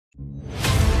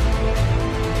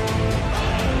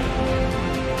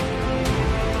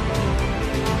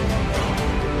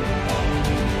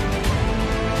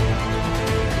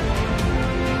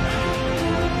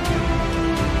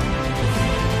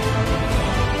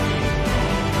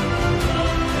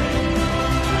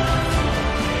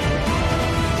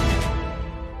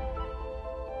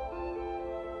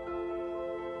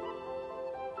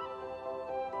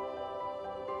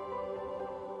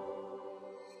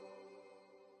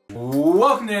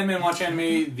Welcome to Animen Watch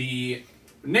Anime, the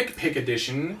Nick Pick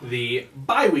edition, the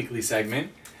bi-weekly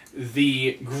segment,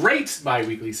 the great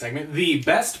bi-weekly segment, the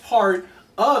best part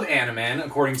of Animen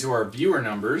according to our viewer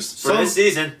numbers for this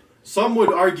season. Some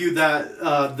would argue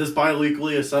that this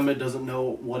bi-weekly segment doesn't know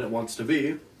what it wants to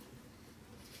be.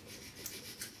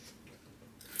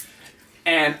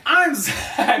 And I'm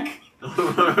Zach.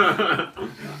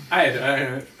 I'm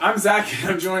Zach,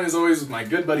 and I'm joined as always with my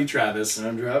good buddy Travis. And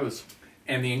I'm Travis.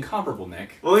 And the incomparable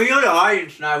Nick. Well, you know the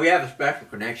audience and we have a special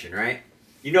connection, right?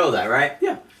 You know that, right?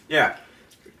 Yeah. Yeah.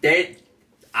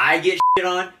 I get shit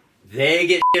on, they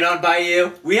get shit on by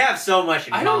you. We have so much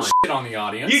in common. I don't shit on the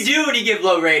audience. You do when you give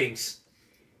low ratings.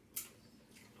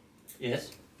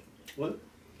 Yes? What?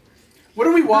 What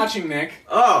are we watching, Nick?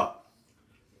 Oh.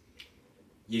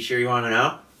 You sure you want to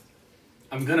know?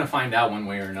 I'm gonna find out one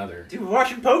way or another. Dude, we're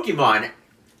watching Pokemon.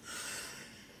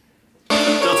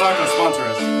 Del Taco, sponsor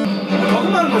us.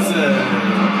 Pokemon was a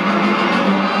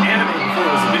anime before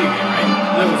it was a video game, right?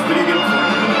 No, it was a video game before.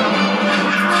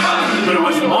 But it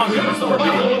wasn't manga before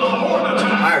video. I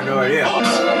have no idea.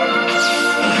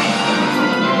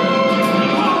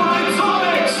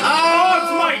 Oh,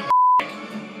 it's my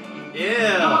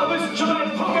Yeah.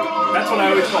 That's what I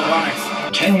always call Onyx.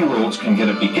 10-year-olds can get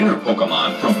a beginner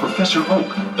Pokemon from Professor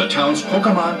Oak, the town's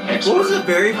Pokemon expert. What was the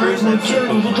very first On my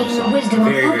journey to gain the wisdom of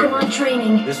Pokemon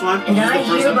training. This one? And I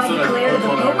hereby declare the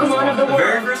Pokemon of the The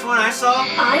very world. first one I saw?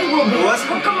 I will be It wasn't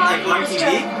Pokemon like on TV.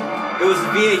 Master. It was the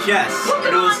VHS.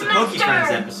 And it was the Pokemon Pokefriends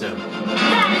Master. episode.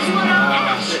 That is what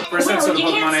I'm First episode of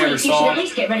Pokemon I ever saw at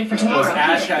least get ready for tomorrow. was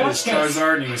Ash had his Watch this.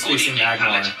 Charizard and he was facing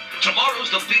Magmar. Tomorrow's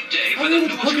the big day for the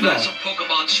newest class of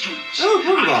Pokemon students. Oh,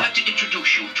 Pokemon. I'd like to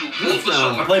introduce you to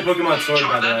Bulbasaur, I play Pokemon Sword,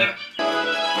 by the way.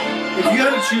 If you had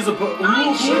to choose a who would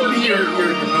be your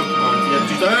Pokemon?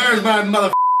 If you had to choose, there's my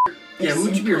mother. Yeah, who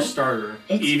would you be your starter?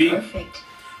 It's Eevee? perfect.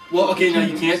 Well, okay, now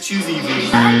you can't choose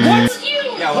Eevee. What?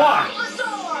 Yeah, why?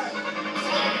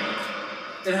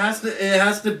 It has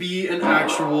to be an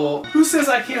actual. Who says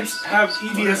I can't have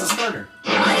Eevee as a starter?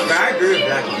 I agree with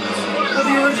that one. Well,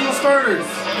 the original starters.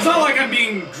 It's not like I'm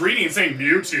being greedy and saying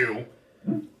Mewtwo.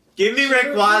 Give me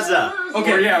Rayquaza.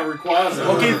 Okay, or yeah, Rayquaza.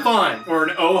 Okay, fine. Or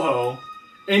an Oho.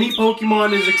 Any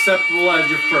Pokemon is acceptable as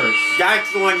your first. That's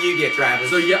the one you get, Travis.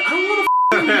 So yeah, I don't want to.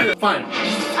 Fine.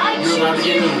 You're allowed to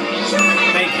get an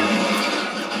Eevee. Thank you.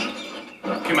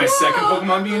 Can my second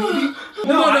Pokemon be an Eevee?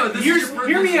 No, this is your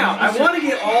hear me out. I want to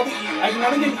get I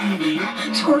want to get Eevee,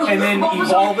 and then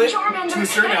evolve it to a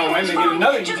certain element, and then get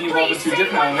another Eevee evolved to a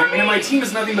different element, and then my team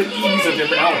is nothing but Eevees of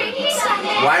different elements.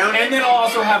 Why don't And then I'll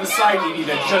also have a side Eevee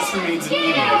that just remains an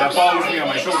Eevee, that follows me on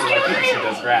my shoulder like Pikachu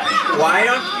does Grass. Why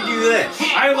don't you do this?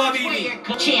 I love Eevee!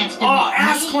 Oh,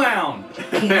 Ass Clown!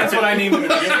 That's what I named him in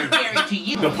the beginning.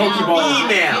 The Pokeballs.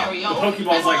 Email. The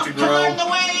Pokeballs like to grow,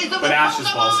 but Ash's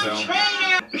balls don't.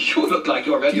 You look like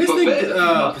you're Do ready you for think bed.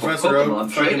 Not for Professor Oak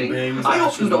Pokemon fucking training. bangs I hope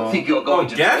Ash's you don't ball? think you're going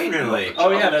to train definitely. me. Oh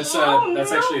yeah, that's no,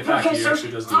 actually a fact. He Professor.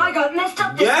 actually does do I that. got messed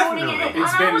up this morning and Definitely.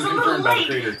 It's I been was a little confirmed by the late,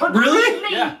 creator. but Really? believe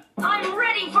me, Yeah. I'm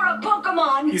ready for a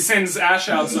Pokemon. He sends Ash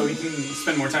out so he can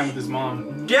spend more time with his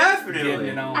mom. Definitely.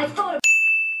 You know. I thought.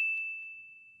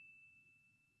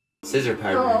 Scissor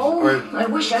powder. Oh, Or I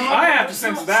wish I had. I have to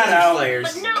censor that out.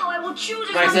 Slayers. But no, I will choose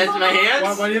it. Can I censor my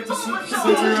hands? Why do you have to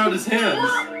censor out his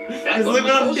hands? That Look one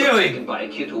what I'm was also doing. taken by a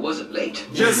kid who wasn't late.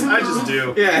 I just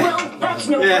do. Yeah. Well, that's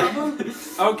no Yeah. problem.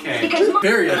 Okay. Because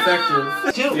Very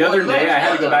effective. The other day I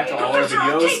had to go back to all our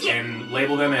videos and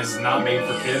label them as not made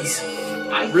for kids.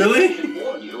 I Really? should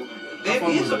warn you. There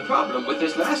is a problem with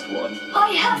this last one.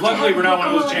 I have to Luckily have we're not one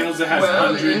of those Pokemon. channels that has Well,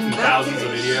 hundreds and thousands of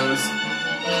videos.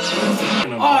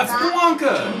 Oh, it's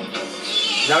Blanca!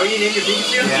 Is that what you named your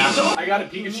Pikachu? Yeah. I got a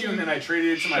Pikachu and then I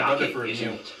traded it to my brother for a Shocking,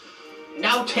 meal. isn't it?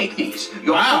 Now take these.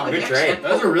 Your Wow, good trade.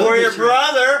 That's a really Or good your trade.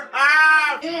 brother.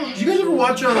 Ah! Did you guys ever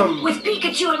watch With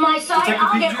Pikachu at my side, Detective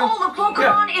I'll get Pikachu? all the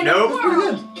Pokemon in Nope. the Pretty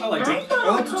world. good. I liked I it. thought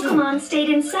all liked it too. Pokemon stayed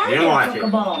inside Didn't their watch it.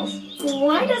 Pokeballs.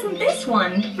 Why doesn't this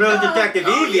one? If it was Detective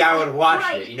Eevee, I would have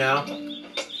watched it, you know?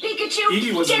 Pikachu,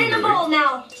 Eevee wasn't get in the in the bowl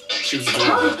now. She was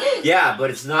adorable. Yeah, but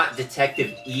it's not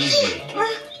Detective Eevee.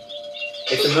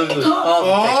 It's a movie with called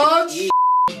Oh, Detective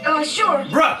Eevee. Sure.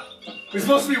 Bruh! We're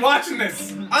supposed to be watching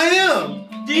this! I am!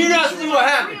 Do you not see what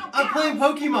happened? I'm playing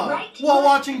Pokemon while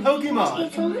watching Pokemon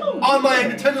It's a little. on my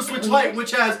Nintendo Switch Lite,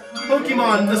 which has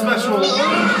Pokemon the special.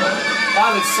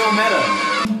 Wow, that's so meta.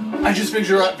 I just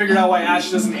figured out why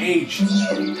Ash doesn't age.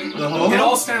 It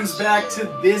all stems back to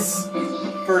this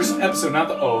first episode, not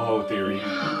the Oho theory.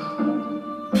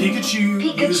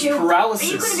 Pikachu used Are you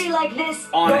paralysis gonna be like this?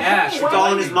 on Ash. It's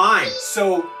all in his mind.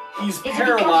 So He's it because you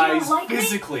paralyzed don't like me?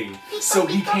 physically, so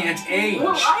he can't age.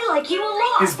 Well, I like you a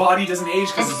lot. His body doesn't age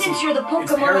And because since you're the it's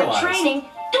Pokemon I'm paralyzed. training,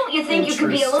 don't you think you could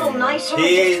be a little nicer? and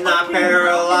He's just not open your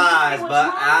mouth and paralyzed, say but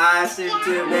what's I seem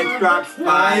to be struck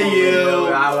by you.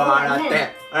 I wanna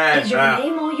wrong? Is your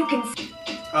name all you can see?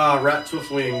 Rats with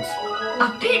wings. A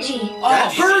Pidgey. Oh,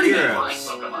 That's Birdie! Flying heroes.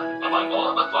 Pokemon. Among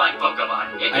all the flying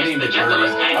Pokemon, it I is named the it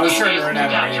gentlest Birdie. and I was trying to easiest run out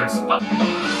of capture. names.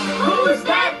 Who's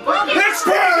that? It's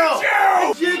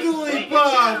Pikachu!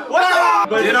 Jigglypuff! What?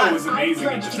 But Ditto was I amazing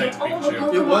in pledge to get Detective all the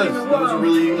Pikachu. It was. It was a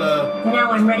really,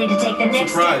 Now I'm ready to take the next step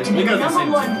Surprise. to be You the guys have number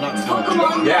seen one it, not seen it.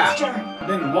 Pokemon Yeah. master.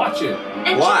 Then watch it.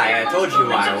 And Why? I told you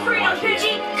why I Moments of won't freedom, watch it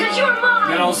Pidgey, 'cause you're mine.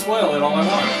 Then I'll spoil it all I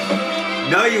want.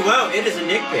 No, you won't. It is a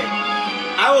nitpick.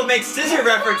 I will make scissor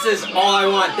references all I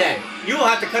want then. You will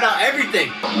have to cut out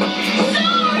everything.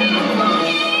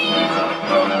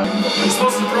 He's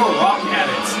supposed to throw a rock at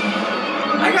it.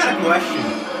 I got a question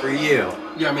for you.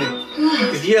 Yeah, I mean,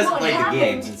 Because he doesn't What play the happened?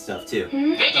 games and stuff too.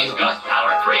 Pidgey's gust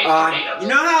power creates tornadoes. You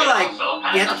know how It like also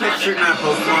you have to catch a certain amount of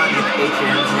Pokemon, you have to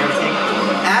HMs and everything?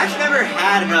 Ash never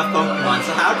had enough Pokemon,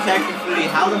 so how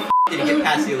the f did he get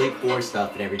past the Elite Four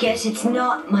stuff and everything? Guess it's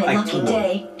not my Like lucky four.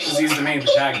 day. Because he's the main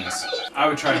protagonist. I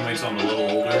would try to wait till I'm a little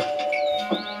older.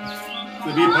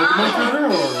 to be a Pokemon trainer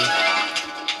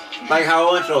or? Like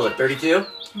how much older? 32?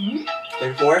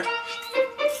 34?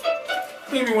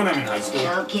 Maybe when I'm in high school.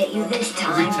 I'll get you this Is he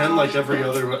time. 10 like every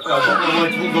other, like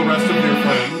the rest of your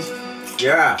friends?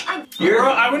 Yeah.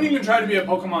 Girl, I wouldn't even try to be a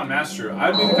Pokemon master.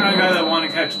 I'd be the kind of guy that want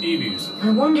to catch Eevees.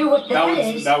 I wonder what That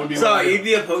would be So my- you'd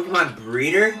be a Pokemon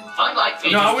breeder? Unlike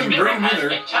Pidgey's No, I wouldn't mineral bring has either.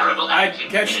 been terrible I'd action.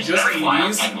 catch It is just very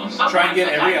wild Eevees, and will try and get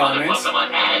sometimes every attack other element, Pokemon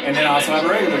and then also have a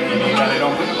regular Eevee that I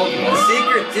don't put in The Pokemon.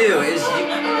 secret too is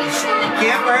you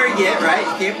can't already get, right?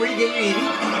 You can't where you get your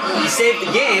Eevee. You save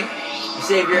the game, you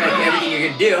save your everything you're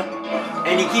gonna do,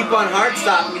 and you keep on hard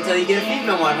stopping until you get a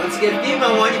female one. Once you get a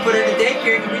female one, you put her in a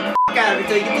daycare and you beat the f out of her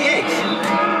until you get the eggs.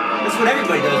 That's what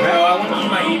everybody does, No, right? I want to keep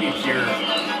my Eevee pure.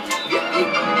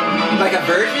 Like a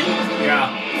virgin? Yeah.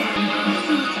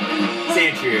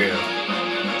 Sandshrew.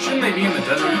 Shouldn't they be in the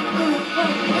desert?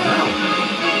 No.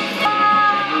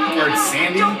 Where it's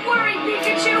sandy? Don't worry,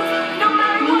 Pikachu. No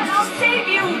matter what, I'll save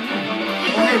you.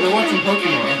 Oh, hey, we're watching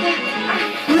Pokemon.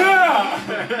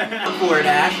 Yeah! Come forward,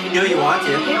 Ash. You know you want to.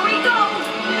 Here we go.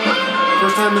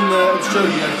 First time in the show,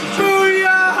 you actually chose.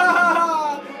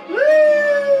 Booyah!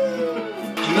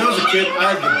 When I was a kid,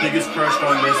 I had the biggest crush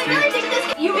on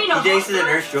Misty. You mean a Jason and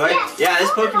Nurse Joy? Yeah, this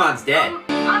Pokemon's dead.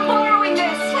 I'm borrowing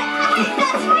this.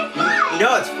 That's my fun. You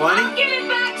know what's funny? Give it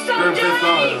back Grand Theft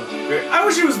someday. Auto. I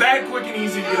wish it was that quick and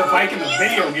easy to get a bike in the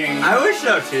video game. I wish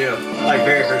so too. Like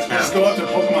very first Just time. go up to a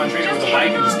Pokemon trainer with a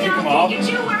bike and just kick him off.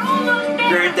 Pikachu, we're almost there.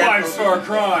 Grand Theft. 5-star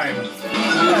crime.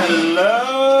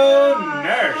 Hello,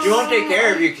 nurse. She won't take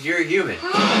care of you because you're a human.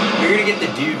 You're gonna get the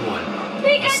dude one.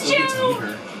 I still get to meet Pikachu.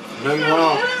 her. No, you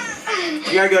won't.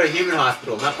 You gotta go to human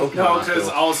hospital, not Pokemon No, because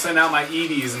hospital. I'll send out my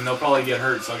Eevees and they'll probably get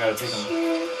hurt, so I gotta take them.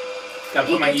 Gotta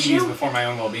put my Pikachu? Eevees before my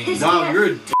own well-being. This- Wow, you're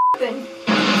a d***.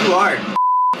 You are.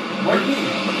 What do you mean?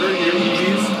 You're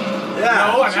Eevees.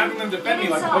 Yeah. No, I'm having them defend me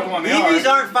like the Pokemon they Eevees are.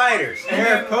 aren't fighters.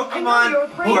 They're Pokemon.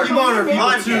 Pokemon are people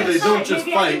Monsters. too, they don't just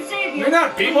Maybe I can fight. save you. They're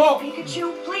not people.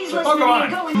 Pikachu, please They're listen to Pokemon.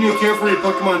 me. Go You need to care for your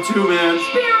Pokemon too, man.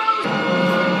 Spearow.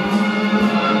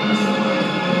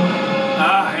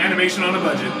 Ah, animation on a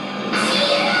budget.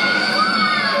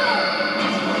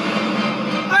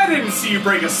 I didn't see you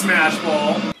break a Smash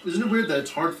Ball. Isn't it weird that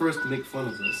it's hard for us to make fun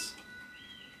of this?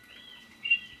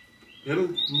 We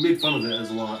haven't made fun of it as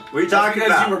a lot. What are you That's talking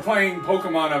because about? you were playing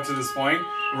Pokemon up to this point.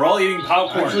 We're all eating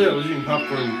popcorn. Actually, I was eating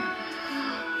popcorn.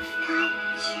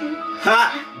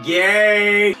 Ha!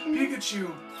 Gay! Pikachu,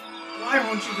 why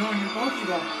won't you go in your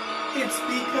Pokeball? It's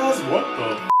because what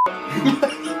the?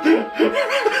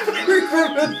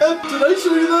 Remember that? Did I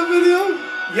show you that video?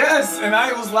 Yes, and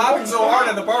I was laughing so hard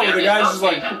at the part where the guy's just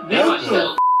like, What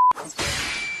the?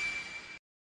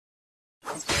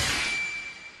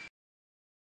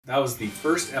 That was the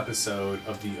first episode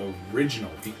of the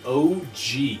original, the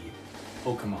OG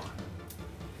Pokemon.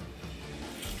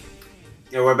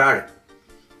 Yeah, what about it?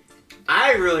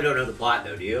 I really don't know the plot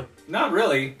though, do you? Not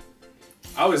really.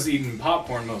 I was eating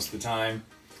popcorn most of the time.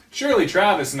 Surely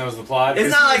Travis knows the plot.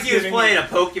 It's 'cause not like he was giving playing it- a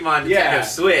Pokemon Nintendo Yeah,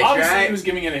 Switch, obviously right? he was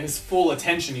giving it his full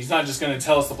attention. He's not just going to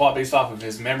tell us the plot based off of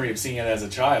his memory of seeing it as a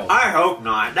child. I hope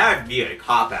not. That would be a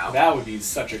cop-out. That would be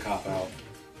such a cop-out.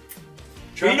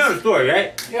 You know the story,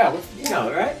 right? Yeah, what? You know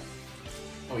it, right?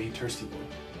 Oh, you thirsty boy.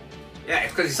 Yeah,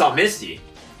 it's because he saw Misty.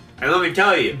 And let me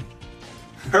tell you,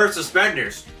 her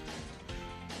suspenders.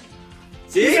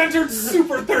 He's See? entered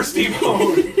super thirsty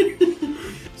mode.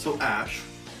 So Ash,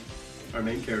 our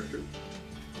main character.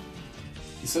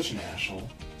 He's such an asshole.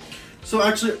 So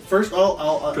actually, first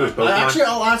I'll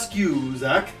ask you,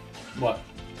 Zach. What?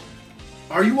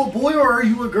 Are you a boy or are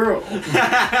you a girl?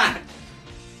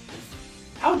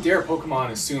 How dare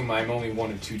Pokemon assume I'm only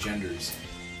one of two genders?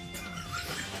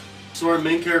 So our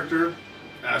main character,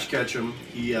 Ash Ketchum,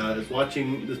 he is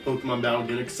watching this Pokemon battle,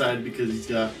 getting excited because he's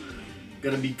gonna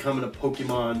be becoming a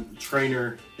Pokemon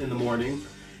trainer in the morning.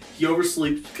 He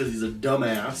oversleeps because he's a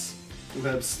dumbass who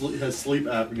has sleep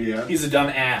apnea. He's a dumb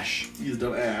Ash. He's a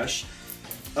dumb Ash.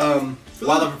 While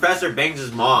the professor bangs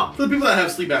his mom. For the people that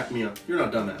have sleep apnea, you're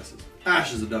not dumbasses.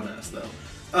 Ash is a dumbass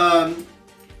though.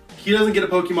 He doesn't get a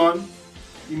Pokemon.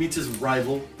 He meets his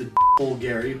rival, the old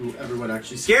Gary, who everyone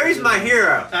actually sees. Gary's my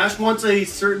hero. Ash wants a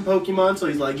certain Pokemon, so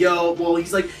he's like, yo,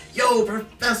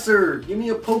 Professor, give me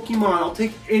a Pokemon, I'll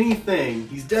take anything.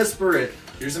 He's desperate.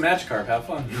 Here's a Magikarp, have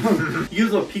fun. He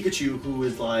gives him a Pikachu who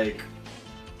is like,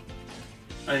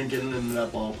 I ain't getting into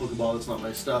that Pokeball, that's not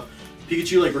my stuff.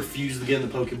 Pikachu like refuses to get in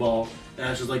the Pokeball, and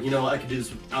Ash is like, you know what, I could do this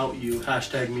without you,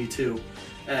 hashtag me too.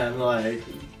 And like,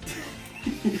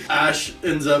 Ash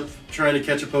ends up trying to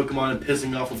catch a Pokemon and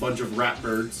pissing off a bunch of rat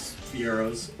birds,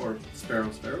 Fieros, or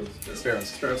Sparrows? Sparrows.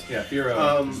 Yeah,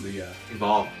 Fiero is the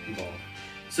Evolve.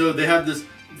 So they have this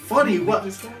funny, what?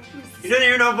 You don't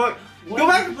even know what? Go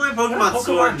back and play Pokemon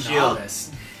Sword and Shield.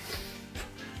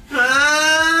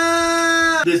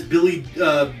 This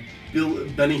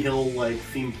Benny Hill like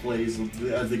theme plays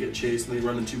as they get chased and they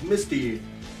run into Misty,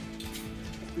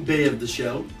 Bay of the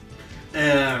show.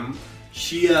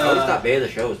 She I always thought Bay of the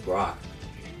show was Brock.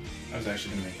 I was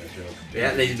actually gonna make that joke.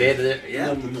 Yeah, they Bay of the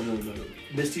yeah. No.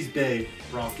 Misty's Bay.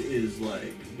 Brock is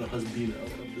like the husbino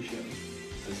of the show.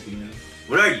 Husbino.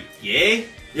 What are you, gay?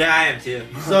 Yeah, I am too.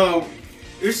 So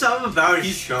there's something about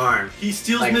his charm. he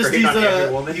steals Like, Misty's forget about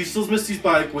every woman. he steals Misty's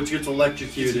bike, which gets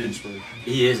electrocuted.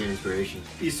 He is an inspiration.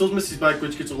 He steals Misty's bike,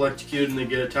 which gets electrocuted, and they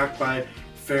get attacked by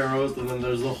pharaohs. And then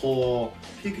there's the whole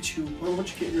Pikachu, why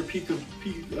don't you get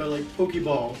in your like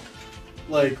Pokeball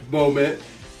like moment.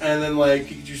 And then like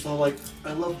Pikachu's all like,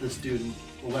 I love this dude, and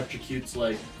electrocutes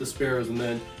like the sparrows, and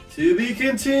then to be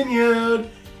continued.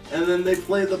 And then they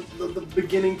play the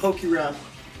beginning Poke Rap.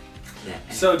 Yeah.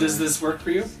 So does this work for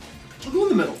you? I'll go in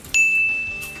the middle.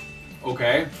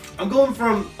 Okay. I'm going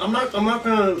from I'm not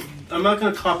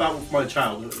gonna cop out with my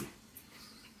childhood.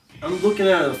 I'm looking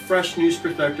at a fresh new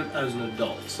perspective as an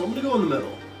adult. So I'm gonna go in the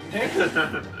middle.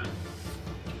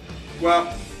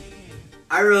 Well,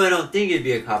 I really don't think it'd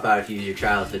be a cop out if you use your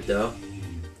childhood though.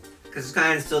 Because it's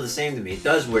kind of still the same to me. It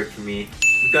does work for me.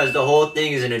 Because the whole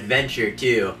thing is an adventure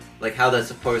too. Like how that's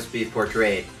supposed to be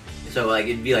portrayed. So like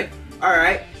it'd be like,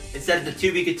 alright, instead of the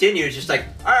to be continued, it's just like,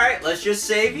 alright, let's just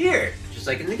save here. Just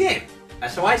like in the game.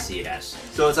 That's how I see it as.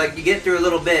 So it's like you get through a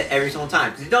little bit every single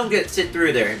time. Because you don't get to sit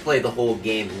through there and play the whole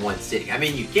game in one sitting. I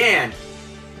mean, you can.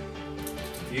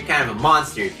 You're kind of a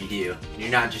monster if you do. You're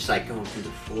not just like going through the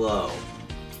flow.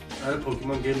 I had a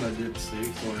Pokemon game I did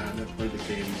save, so I had to play the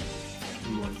game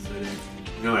in one sitting.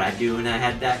 You know what I do when I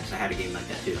had that? Because I had a game like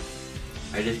that too.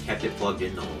 I just kept it plugged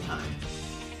in the whole time.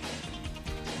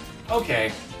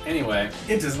 Okay. Anyway,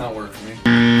 it does not work for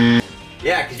me.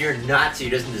 Yeah, because you're a Nazi who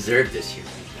doesn't deserve this here.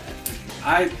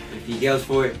 If he goes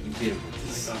for it, you beat him with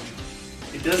this.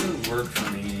 It doesn't work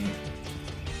for me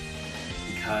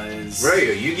because. Bro,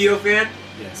 you a Yu-Gi-Oh fan?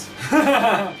 Yes.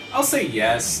 I'll say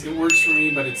yes. It works for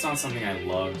me, but it's not something I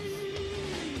love.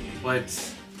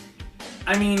 But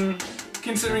I mean,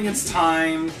 considering its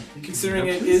time, considering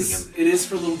it is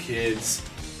for little kids.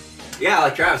 Yeah,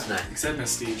 like Travis and I. Except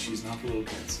Mystique, she's not for little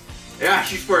kids. Yeah,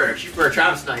 she's for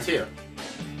Travis and I too.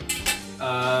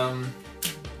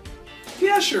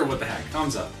 Yeah, sure, what the heck.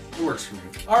 Thumbs up. It works for me.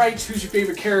 Alright, who's your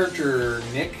favorite character,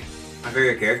 Nick? My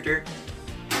favorite character?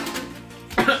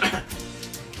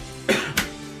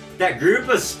 That group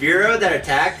of Spearow that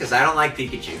attack, because I don't like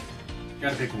Pikachu. You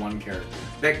gotta pick one character.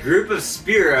 That group of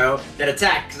Spearow that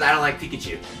attack, because I don't like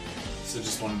Pikachu. So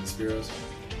just one of the Spearows?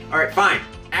 Alright, fine.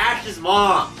 Ash's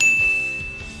mom!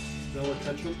 Noah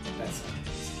Ketchum? That's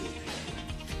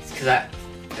It's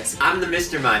because I'm the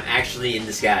Mr. Mime actually in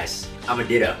disguise. I'm a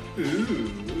Ditto. Ooh.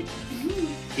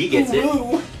 He gets it.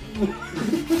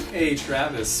 Hey,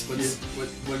 Travis, what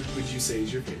would you say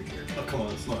is your favorite character? Oh, come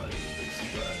on, it's not a big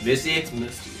surprise. Misty? It's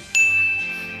Misty.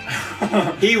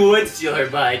 He would steal her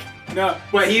bike, No,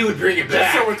 but he would bring it just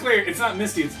back. so we're clear, it's not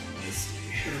Misty, it's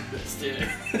Misty.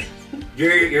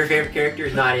 Your favorite character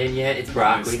is not in yet. It's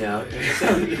Brock, we know.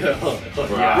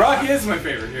 Yeah. Brock is my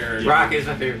favorite character. Brock is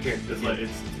my favorite character. It's like,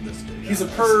 it's Misty. He's a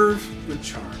perv with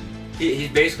charm. He's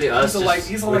basically us.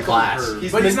 He's a with like class. perv.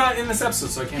 He's But he's Min- not in this episode,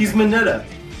 so I can't. He's Mineta.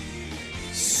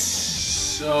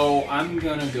 So So I'm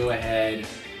gonna go ahead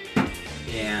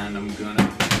and I'm gonna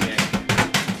pick.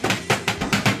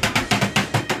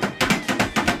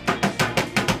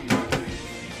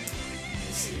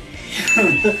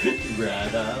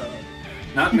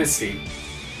 Not Misty.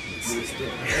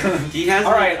 He has.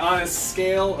 All right, on a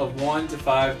scale of 1 to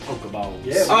 5 Pokeballs.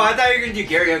 Yeah. Oh, I thought you were gonna do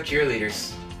Gary Oak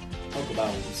cheerleaders.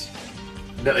 Pokeballs.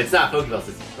 No, it's not Pokeballs.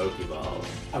 It's Pokeball.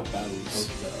 Pokeballs.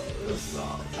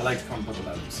 Pokeball. I like to call them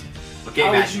Pokeballs. Okay,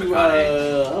 How Matthew would you,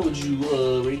 McConaughey. how would you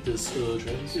rate this,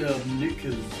 Travis? Yeah, Nick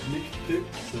picked.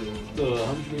 So.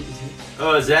 How would you rate this?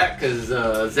 Oh, Zach, because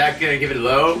Zach gonna give it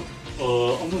low.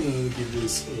 I'm gonna give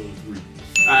this 3.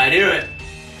 I knew it.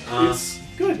 It's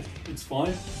good. It's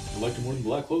fine. I liked it more than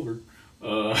Black Clover.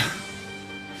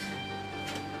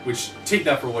 Which, take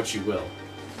that for what you will.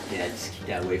 Yeah, just keep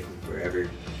that away from forever.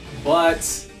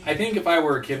 But I think if I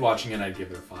were a kid watching it, I'd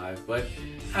give it a 5. But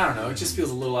I don't know. It just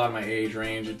feels a little out of my age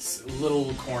range. It's a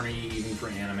little corny even for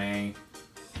anime.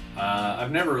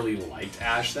 I've never really liked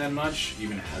Ash that much,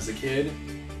 even as a kid.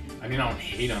 I mean, I don't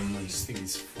hate him. I just think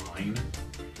he's fine.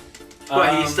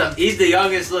 But he's the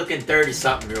youngest looking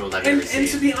 30-something-year-old I've ever seen. And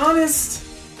to be honest,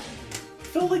 I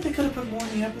felt like they could have put more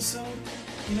in the episode.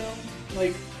 You know,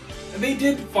 like they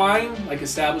did fine, like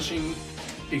establishing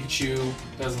Pikachu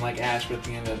doesn't like Ash, but at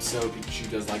the end of the episode, Pikachu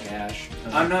does like Ash.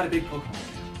 I'm not a big Pokemon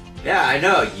fan. Yeah, I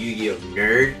know, Yu-Gi-Oh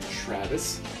nerd.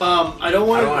 Travis. I don't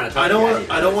want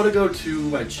to go to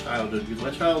my childhood because my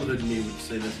childhood to me would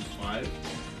say this is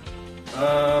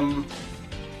 5.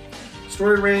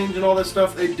 Story range and all that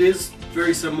stuff. It is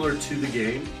very similar to the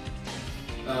game,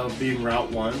 being Route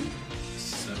 1.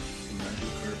 Except the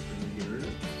Magikarp and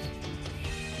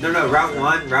the No, Route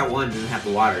 1 doesn't have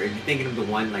the water. If you're thinking of the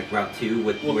one like Route 2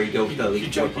 where you go with the he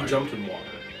jumped in water.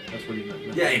 That's what he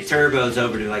meant. Yeah, it turbos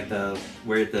over to like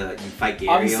where you fight Gary.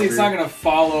 Obviously, it's not gonna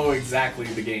follow exactly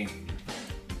the game.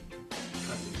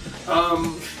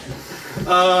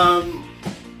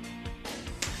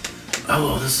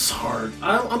 Oh, this is hard.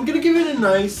 I'm gonna give it a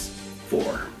nice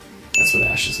 4. That's what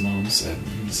Ash's mom said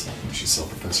when she saw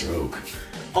Professor Oak.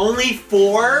 Only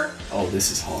 4? Oh,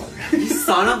 this is hard. You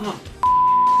son of a.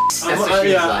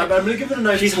 I'm gonna give it a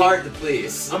nice. She's 4. hard to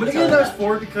please. I'm gonna give it a nice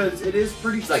 4 because it is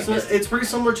pretty. Like it's pretty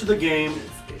similar to the game,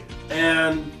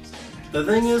 and the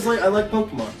thing is, like, I like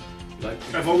Pokemon.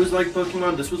 I've always liked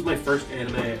Pokemon. This was my first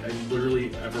anime I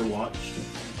literally ever watched.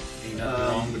 Ain't nothing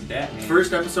wrong with that, man.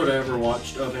 First episode I ever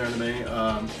watched of anime.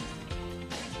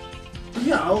 But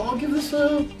yeah, I'll give this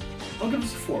a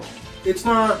 4. It's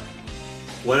not.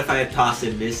 What if I had tossed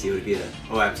in Misty? Would it be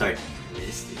I'm sorry,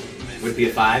 Misty. Would it be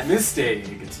a 5? Misty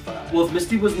gets 5. Well, if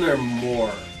Misty wasn't there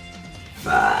more,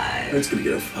 5. it's gonna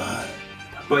get a 5.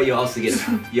 But you also get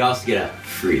a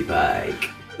free bike.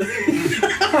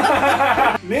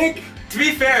 Nick. To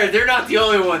be fair, they're not the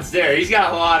only ones there. He's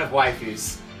got a lot of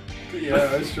waifus. Yeah,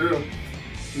 that's true.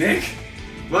 Nick.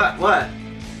 What? 1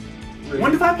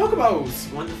 to 5 Pokeballs.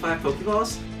 1 to 5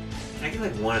 Pokeballs? Can I get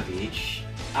like 1 of each?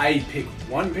 I pick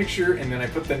one picture and then I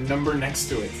put the number next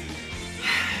to it.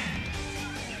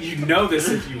 You know this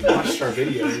if you watched our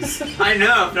videos. I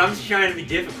know, but I'm just trying to be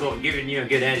difficult and giving you a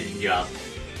good editing job.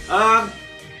 I'll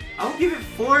give it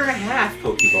 4.5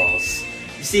 Pokeballs.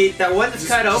 You see, that one that's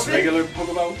cut Just open? regular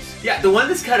Pokeballs? Yeah, the one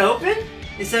that's cut open,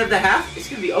 instead of the half, it's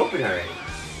gonna be open already.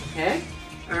 Okay?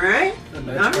 Alright? And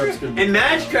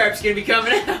Magikarp's gonna be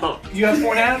coming out. You have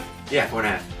 4.5? Yeah,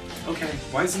 4.5. Okay.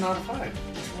 Why is it not a 5?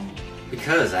 What's wrong?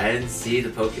 Because I didn't see the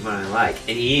Pokemon I like.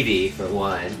 And Eevee, for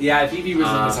one. Yeah, if Eevee was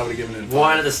in this, I would have given it a 5.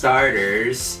 One of the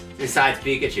starters, besides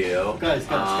Pikachu. Guys.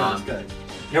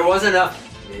 There wasn't enough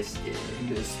Misty.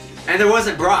 And there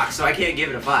wasn't Brock, so I can't give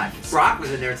it a 5. Brock was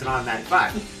in there, it's an automatic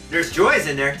 5. There's Joy's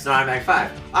in there, it's an automatic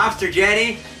 5. Officer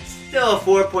Jenny, still a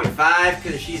 4.5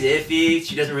 because she's iffy.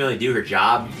 She doesn't really do her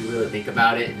job if you really think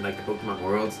about it in like the Pokemon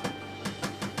worlds.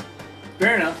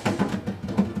 Fair enough.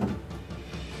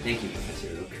 Thank you,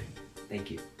 Professor Oak. Thank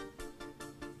you.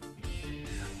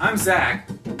 I'm Zach.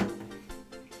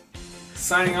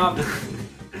 Signing off.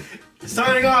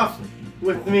 Signing off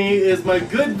with me is my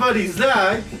good buddy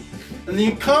Zach and the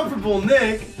incomparable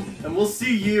Nick, and we'll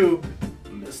see you,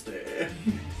 Misty.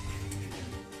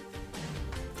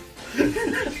 It's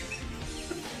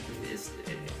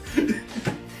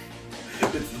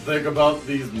the thing about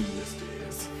these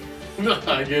Misties.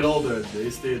 I get older and they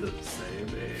stay the same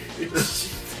age.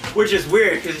 Which is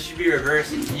weird because it should be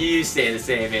reversed. You stay the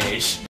same age.